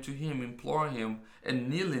came to him, imploring him, and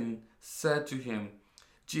kneeling said to him,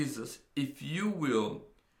 Jesus, if you will,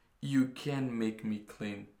 you can make me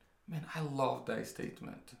clean. Man, I love that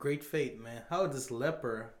statement. Great faith, man. How does this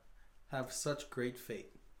leper have such great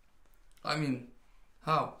faith? I mean,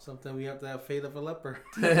 how? Something we have to have faith of a leper.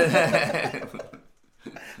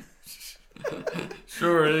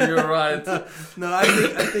 Sure, you're right. No, I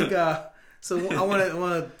think. So I want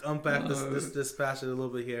to unpack this passage a little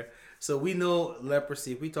bit here. So we know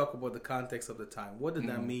leprosy. If we talk about the context of the time, what did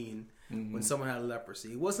that mean when someone had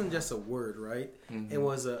leprosy? It wasn't just a word, right? It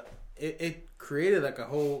was it created like a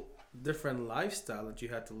whole different lifestyle that you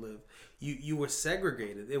had to live. You were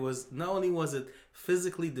segregated. It was not only was it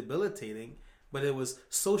physically debilitating, but it was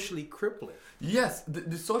socially crippling. Yes,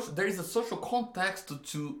 there is a social context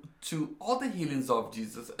to all the healings of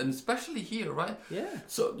Jesus, and especially here, right? Yeah.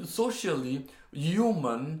 So socially,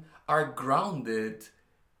 human are grounded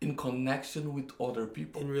in connection with other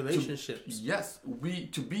people. In relationships.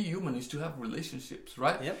 To be human is to have relationships,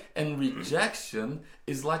 right? Yep. And rejection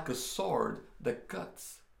is like a sword that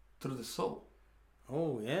cuts through the soul.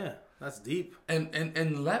 Oh yeah, that's deep.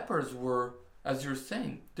 And lepers were, as you're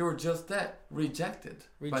saying, they were just that, rejected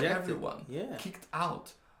by everyone. Yeah. Kicked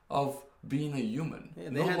out of being a human. Yeah,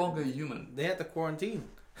 no longer a human. They had to quarantine.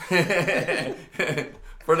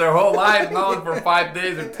 For their whole life, not for 5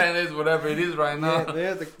 days or 10 days, whatever it is right now.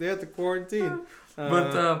 Yeah, they had to quarantine.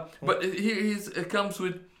 But it comes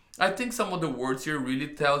with, I think some of the words here really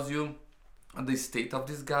tells you the state of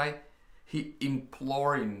this guy. He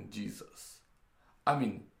imploring Jesus. I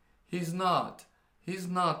mean, he's not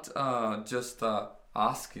just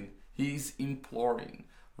asking. He's imploring,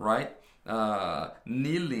 right?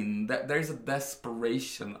 Kneeling. That there is a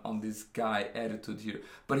desperation on this guy attitude here,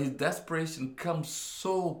 but his desperation comes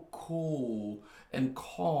so cool and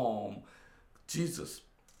calm. Jesus,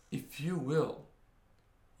 if you will,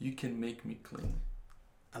 you can make me clean.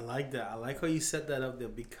 I like that. I like how you set that up there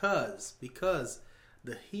because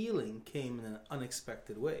the healing came in an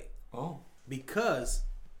unexpected way. Oh. Because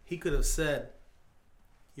he could have said,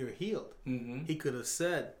 "You're healed." Mm-hmm. He could have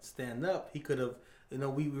said, "Stand up." He could have,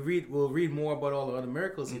 we'll read more about all the other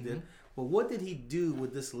miracles he did. But what did he do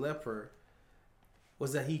with this leper?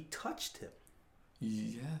 Was that he touched him?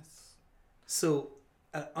 Yes. So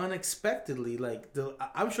unexpectedly,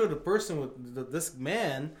 I'm sure the person with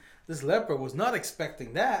this leper was not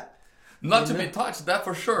expecting that. Not to be touched, that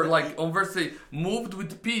for sure. Like on verse 8, moved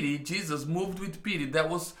with pity, Jesus moved with pity. That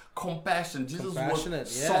was compassion. Jesus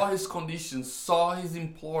saw his condition, saw his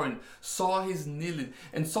imploring, saw his kneeling,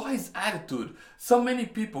 and saw his attitude. So many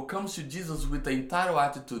people come to Jesus with the entitled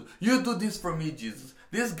attitude. You do this for me, Jesus.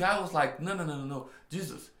 This guy was like, no.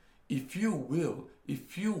 Jesus, if you will,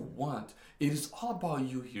 if you want, it is all about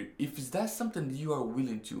you here. If is that something that you are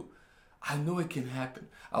willing to, I know it can happen.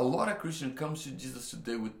 A lot of Christians come to Jesus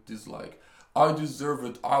today with this like, I deserve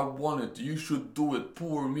it, I want it, you should do it,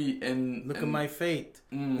 poor me. And look at my faith.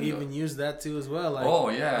 We even use that too as well. Like, oh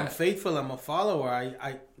yeah, I'm faithful, I'm a follower.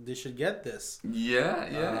 They should get this.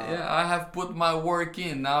 Yeah. I have put my work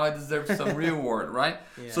in. Now I deserve some reward, right?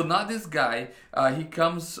 Yeah. So now this guy, he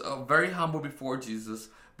comes very humble before Jesus.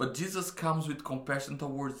 But Jesus comes with compassion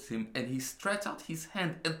towards him, and he stretched out his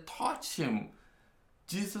hand and touched him.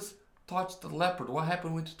 Jesus touched the leopard. What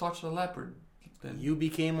happened when you touched the leopard? Then you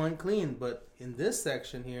became unclean. But in this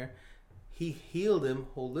section here, he healed him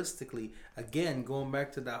holistically. Again, going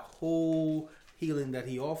back to that whole healing that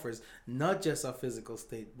he offers, not just our physical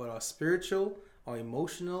state, but our spiritual, our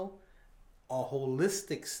emotional, our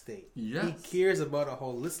holistic state. Yes. He cares about a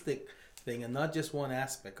holistic thing and not just one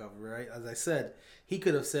aspect of it, right? As I said, he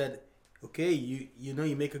could have said, okay, you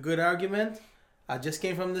make a good argument. I just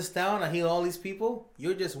came from this town. I heal all these people.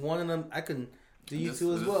 You're just one of them. I can do you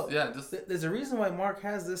too as well. Yeah. There's a reason why Mark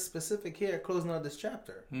has this specific here closing out this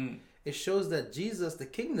chapter. It shows that Jesus, the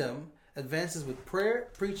kingdom, advances with prayer,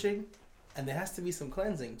 preaching, and there has to be some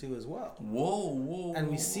cleansing too as well. Whoa. And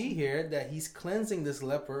we see here that he's cleansing this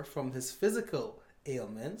leper from his physical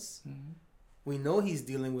ailments. Mm-hmm. We know he's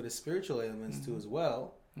dealing with his spiritual ailments too as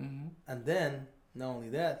well. Mm-hmm. And then, not only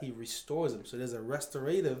that, he restores him. So there's a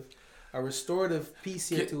restorative piece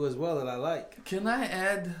here too as well that I like. Can I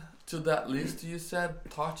add to that list you said,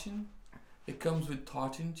 touching? It comes with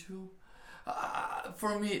touching too.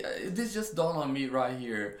 For me, this just dawned on me right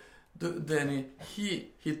here. Then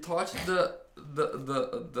he touched the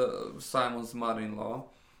Simon's mother-in-law,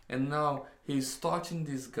 and now he's touching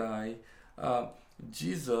this guy.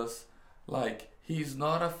 Jesus, like, he's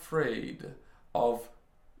not afraid of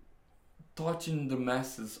touching the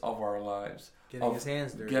masses of our lives. Getting his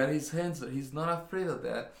hands dirty. Get his hands dirty. He's not afraid of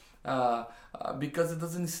that because it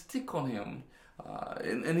doesn't stick on him.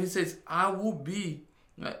 And he says, I will be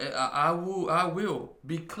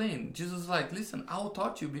clean. Jesus is like, listen, I will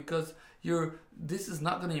touch you because this is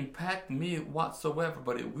not going to impact me whatsoever,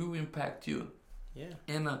 but it will impact you. Yeah.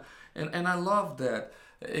 And I love that.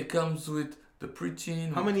 It comes with the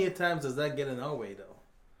preaching. How many times does that get in our way, though?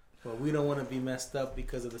 Well, we don't want to be messed up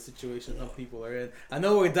because of the situation some people are in. I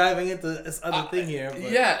know we're diving into this other thing here.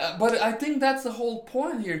 But yeah, but I think that's the whole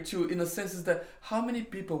point here, too, in a sense, is that how many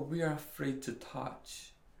people we are afraid to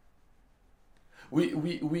touch.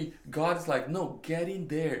 God is like, no, get in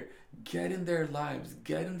there. Get in their lives.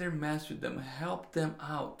 Get in their mess with them. Help them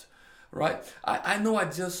out. Right? I know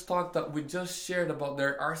we just shared about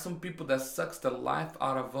there are some people that sucks the life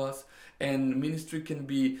out of us, and ministry can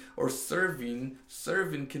be, or serving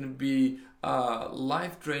can be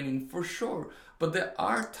life draining for sure. But there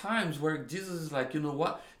are times where Jesus is like, you know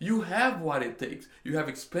what? You have what it takes. You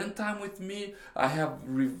have spent time with me. I have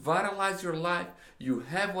revitalized your life. You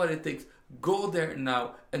have what it takes. Go there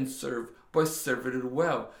now and serve, but serve it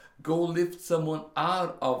well. Go lift someone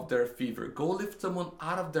out of their fever. Go lift someone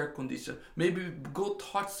out of their condition. Maybe go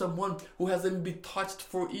touch someone who hasn't been touched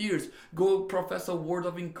for years. Go profess a word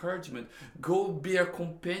of encouragement. Go be a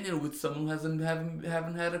companion with someone who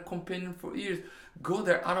haven't had a companion for years. Go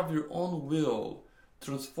there out of your own will.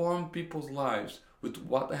 Transform people's lives with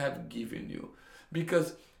what I have given you.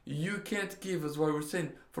 Because you can't give, as what we're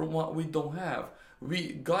saying, from what we don't have.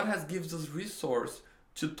 God has given us resource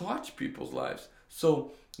to touch people's lives.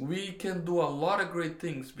 So we can do a lot of great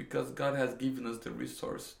things because God has given us the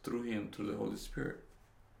resource through Him, through the Holy Spirit.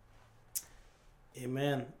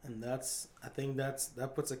 Amen. And I think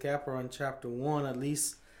that puts a capper on chapter 1, at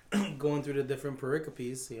least going through the different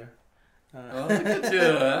pericopes here. Oh, look at you.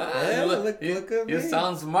 Yeah, look at me. You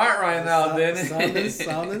sound smart right now, Danny.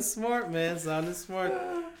 Sounding smart, man. Sounding smart.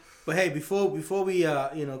 But hey, before we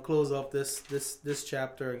close up this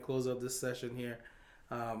chapter and close up this session here,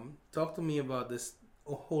 talk to me about this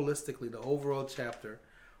holistically, the overall chapter.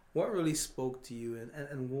 What really spoke to you,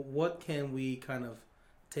 and what can we kind of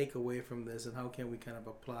take away from this, and how can we kind of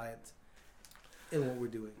apply it in what we're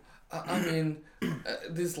doing? I mean,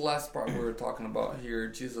 this last part we were talking about here,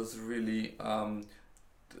 Jesus really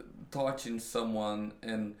touching someone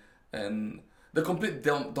and the complete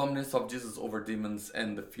dominance of Jesus over demons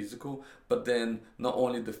and the physical, but then not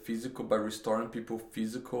only the physical, but restoring people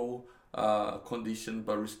physical condition,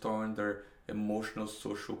 but restoring their emotional,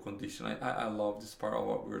 social condition. I love this part of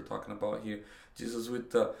what we were talking about here. Jesus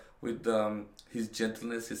with his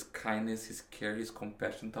gentleness, his kindness, his care, his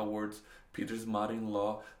compassion towards Peter's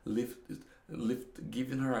mother-in-law,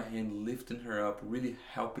 giving her a hand, lifting her up, really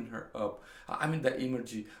helping her up. I mean, the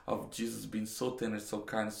imagery of Jesus being so tender, so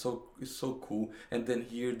kind, is so cool. And then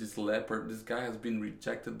here, this leper, this guy has been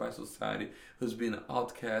rejected by society, who's been an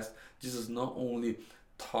outcast. Jesus not only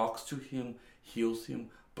talks to him, heals him,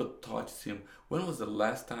 but touches him. When was the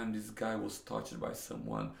last time this guy was touched by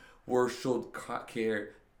someone or showed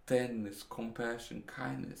care, tenderness, compassion,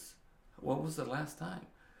 kindness? What was the last time?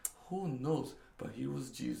 Who knows? But here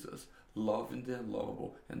was Jesus, loving the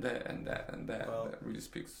unlovable, and that really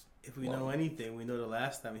speaks. If we know anything, we know the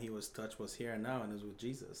last time he was touched was here and now, and it was with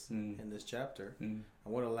Jesus in this chapter. And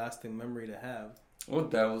what a lasting memory to have. Oh,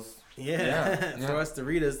 that was for us to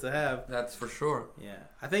read, us to have. That's for sure. Yeah,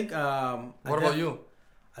 I think. What about you?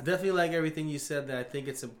 I definitely like everything you said. That I think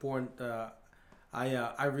it's important.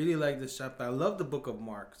 I really like this chapter. I love the book of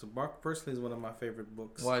Mark. So Mark personally is one of my favorite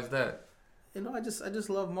books. Why is that? I just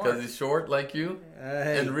love Mark. Because he's short like you?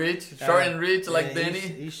 And rich? And rich like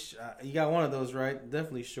Danny? You got one of those, right?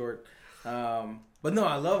 Definitely short. But no,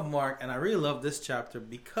 I love Mark, and I really love this chapter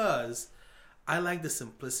because I like the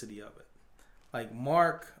simplicity of it. Like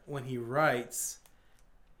Mark, when he writes,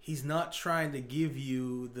 he's not trying to give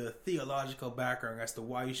you the theological background as to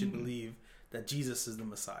why you should believe that Jesus is the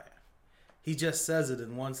Messiah. He just says it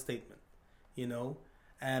in one statement,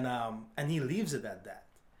 and he leaves it at that.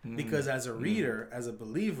 Because as a reader, as a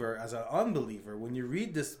believer, as an unbeliever, when you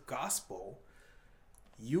read this gospel,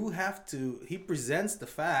 he presents the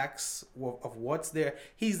facts of what's there.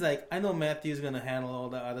 He's like, I know Matthew's going to handle all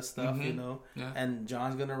that other stuff, and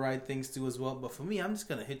John's going to write things too as well. But for me, I'm just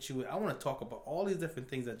going to hit you with, I want to talk about all these different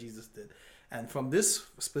things that Jesus did. And from this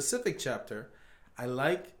specific chapter, I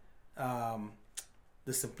like the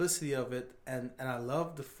simplicity of it, and I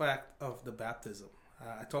love the fact of the baptism.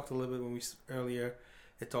 I talked a little bit earlier.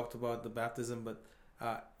 It talked about the baptism, but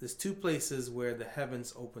there's two places where the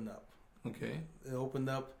heavens opened up. Okay. It opened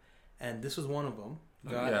up, and this was one of them.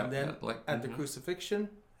 And then at the crucifixion,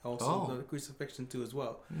 also the crucifixion too as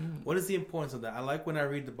well. What is the importance of that? I like when I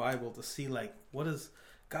read the Bible to see what is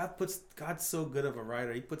God's so good of a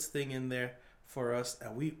writer. He puts things in there for us,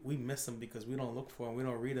 and we miss them because we don't look for them, we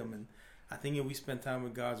don't read them. And I think if we spend time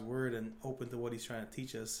with God's word and open to what He's trying to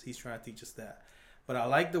teach us, He's trying to teach us that. But I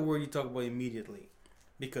like the word you talk about immediately.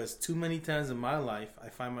 Because too many times in my life, I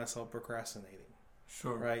find myself procrastinating.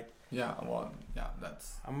 Sure. Right? Yeah, well,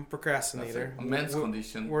 that's... I'm a procrastinator. That's a man's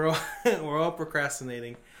condition. We're all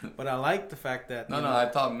procrastinating. But I like the fact that... No, I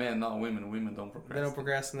thought men, not women. Women don't procrastinate. They don't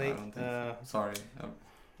procrastinate? I don't think so. Sorry.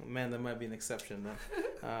 Man, that might be an exception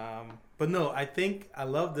then. But no, I think I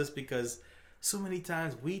love this because so many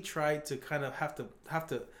times we try to kind of have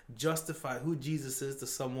to justify who Jesus is to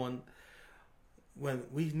someone when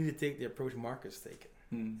we need to take the approach Mark is taking.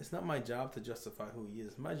 It's not my job to justify who he is.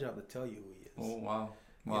 It's my job to tell you who he is. Oh, wow.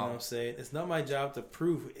 You know what I'm saying? It's not my job to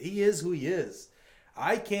prove he is who he is.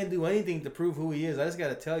 I can't do anything to prove who he is. I just got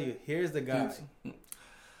to tell you, here's the guy.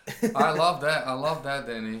 I love that,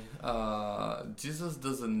 Danny. Jesus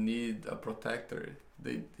doesn't need a protector.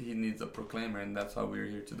 He needs a proclaimer, and that's what we're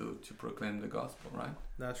here to do, to proclaim the gospel, right?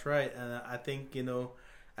 That's right. And I think,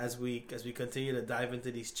 as we continue to dive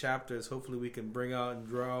into these chapters, hopefully we can bring out and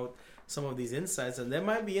draw out some of these insights, and there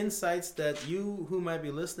might be insights that you who might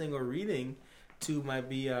be listening or reading to might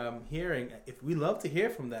be hearing. If we love to hear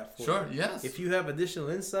from that. Sure, yes. If you have additional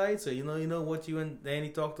insights, or you know what you and Danny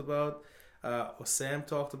talked about, or Sam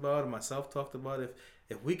talked about, or myself talked about,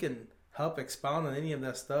 if we can help expound on any of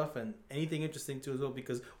that stuff and anything interesting too as well,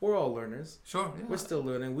 because we're all learners. Sure, yeah. We're still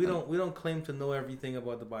learning. We don't claim to know everything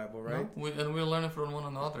about the Bible, right? No, we're learning from one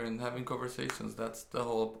another and having conversations. That's the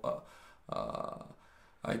whole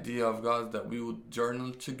idea of God, that we would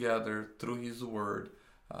journal together through His Word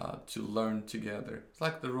to learn together. It's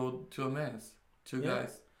like the road to Emmaus. Two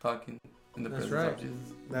guys talking in the That's presence right. of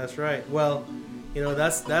Jesus. That's right. Well,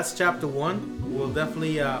 that's chapter 1. We'll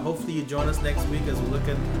definitely, hopefully you join us next week as we look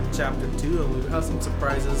at chapter 2, and we'll have some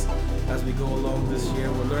surprises as we go along this year.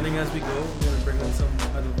 We're learning as we go. We're going to bring in some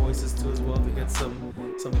other voices too as well to get some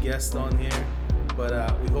guests on here.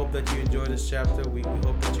 But we hope that you enjoy this chapter. We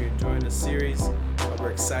hope that you're enjoying the series.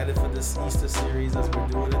 We're excited for this Easter series as we're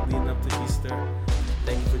doing it leading up to Easter.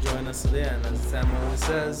 Thank you for joining us today. And as Samuel always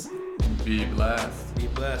says, Be blessed. be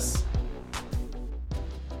blessed.